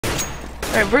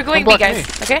Alright, we're going B, guys.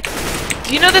 Okay?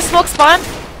 Do you know the smoke spawn,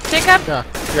 Jacob? Yeah,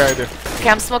 yeah, I do. Okay,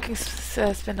 I'm smoking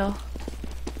spindle.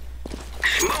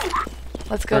 Smoke.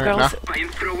 Let's go, girls. I am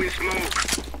throwing smoke.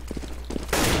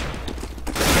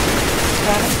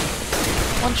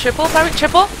 One triple, probably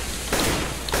triple.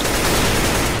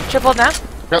 Triple now.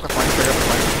 Got the flank, I got the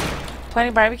flank.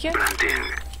 Planning barbecue. Planting.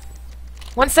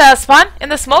 One's spawn in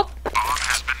the smoke.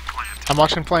 I'm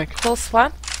watching flank. Close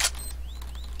spawn.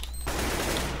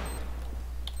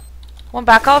 One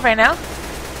back all right now.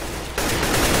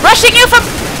 Rushing you from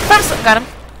got him.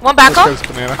 One back all. This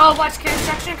guy's banana. Oh, watch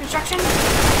construction.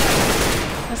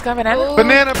 Let's go banana. Oh.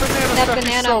 Banana That stuff is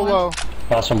banana so one. low.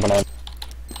 Last one banana.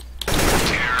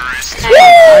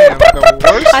 I am the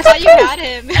worst I thought you had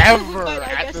him. ever But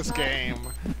I at guess this not. game.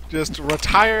 Just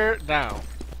retire now.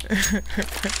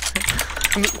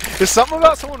 There's something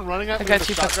about someone running at me got with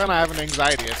a you, shotgun, I have an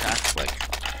anxiety attack. Like,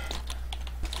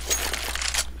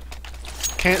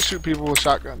 can't shoot people with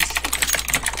shotguns.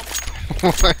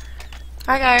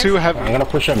 Hi guys. Too heavy. I'm gonna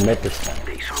push up mid this time.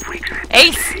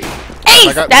 Ace! I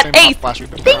Ace! got That the same ace! flash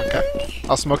we've been doing. Okay.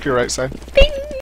 I'll smoke your right side. Ding!